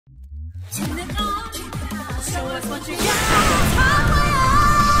Turn it on. Show us what you got.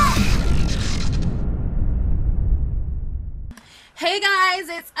 Hey guys,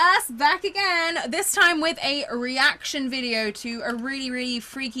 it's us back again, this time with a reaction video to a really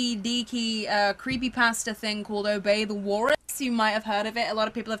freaky deaky creepypasta thing called Obey the Walrus. You might have heard of it, a lot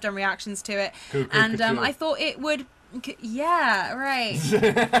of people have done reactions to it, and I thought it would, yeah, right.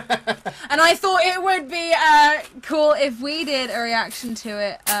 And I thought it would be cool if we did a reaction to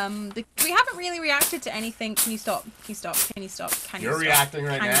it. We haven't really reacted to anything. Can you stop? Can you stop? Can you stop? Can you stop? You're reacting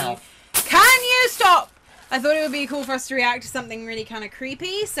right now. Can you stop? I thought it would be cool for us to react to something really kind of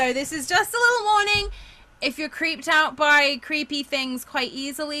creepy, so this is just a little warning. If you're creeped out by creepy things quite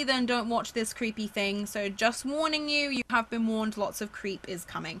easily, then don't watch this creepy thing. So just warning you, you have been warned, lots of creep is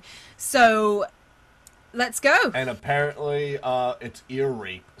coming. So, let's go. And apparently, it's ear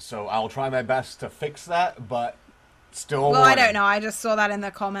rape, so I'll try my best to fix that, but still Well, I don't know, I just saw that in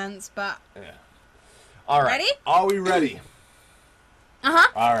the comments, but... Yeah. Alright. Ready? Are we ready?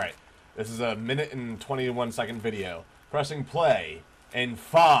 Uh-huh. Alright. This is a 1 and 21 second video. Pressing play in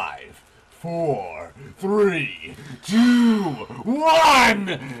 5, 4, 3, 2,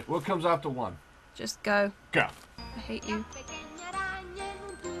 1! What comes after 1? Just go. Go. I hate you.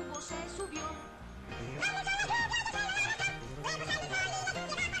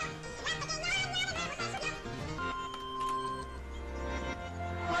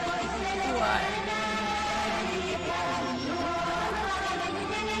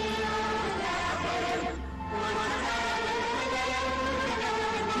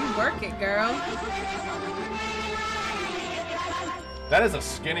 Work it, girl. That is a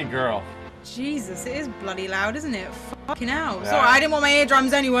skinny girl. Jesus, it is bloody loud, isn't it? Fucking hell. Yeah. Sorry, I didn't want my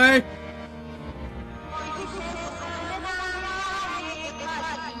eardrums anyway. Is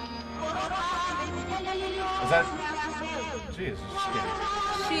that... Jeez,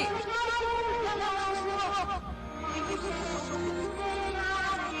 skinny.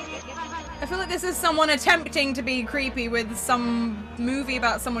 I feel like this is someone attempting to be creepy with some movie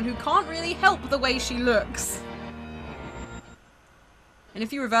about someone who can't really help the way she looks. And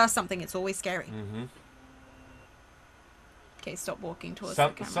if you reverse something, it's always scary. Mm-hmm. Okay, stop walking towards the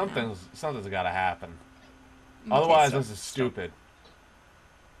camera Something's gotta happen. Okay, Otherwise, this is stupid.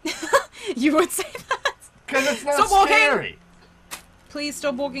 You would say that? Because it's not Stop scary. Walking. Please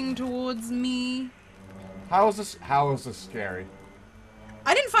stop walking towards me. How is this scary?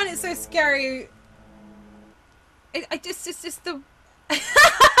 I didn't find it so scary. It's just the...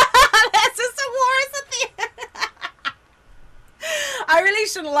 That's just a walrus at the end. I really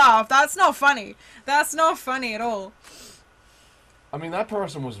shouldn't laugh. That's not funny. That's not funny at all. I mean, that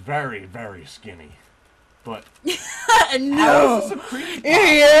person was very skinny. But... No. How is this a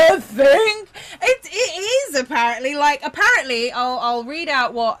creepypasta? You think? It is apparently. Like, apparently, I'll read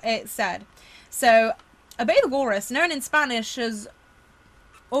out what it said. So, Obey the Walrus, known in Spanish as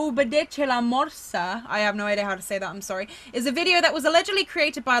Obedece la Morsa, I have no idea how to say that, I'm sorry, is a video that was allegedly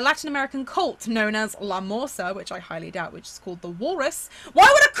created by a Latin American cult known as La Morsa, which I highly doubt, which is called the Walrus. Why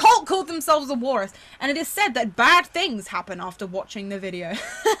would a cult call themselves a walrus? And it is said that bad things happen after watching the video.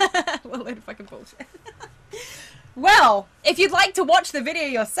 What a load of fucking bullshit. Well, if you'd like to watch the video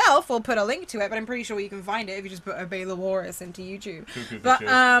yourself, we'll put a link to it, but I'm pretty sure you can find it if you just put Obey the Walrus into YouTube. But,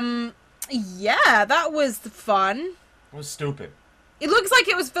 yeah, that was fun. It was stupid. It looks like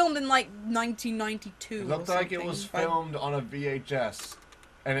it was filmed in, like, 1992 It looked like it was filmed on a VHS,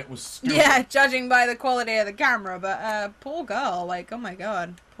 and it was stupid. Yeah, judging by the quality of the camera, but, poor girl, like, oh my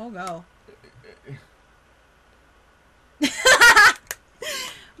god, poor girl.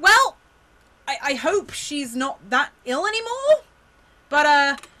 Well, I hope she's not that ill anymore,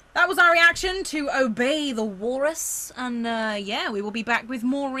 but, that was our reaction to Obey the Walrus, and yeah, we will be back with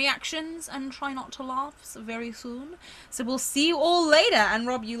more reactions and try not to laugh very soon. So we'll see you all later, and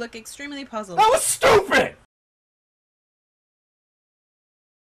Rob, you look extremely puzzled. That was stupid!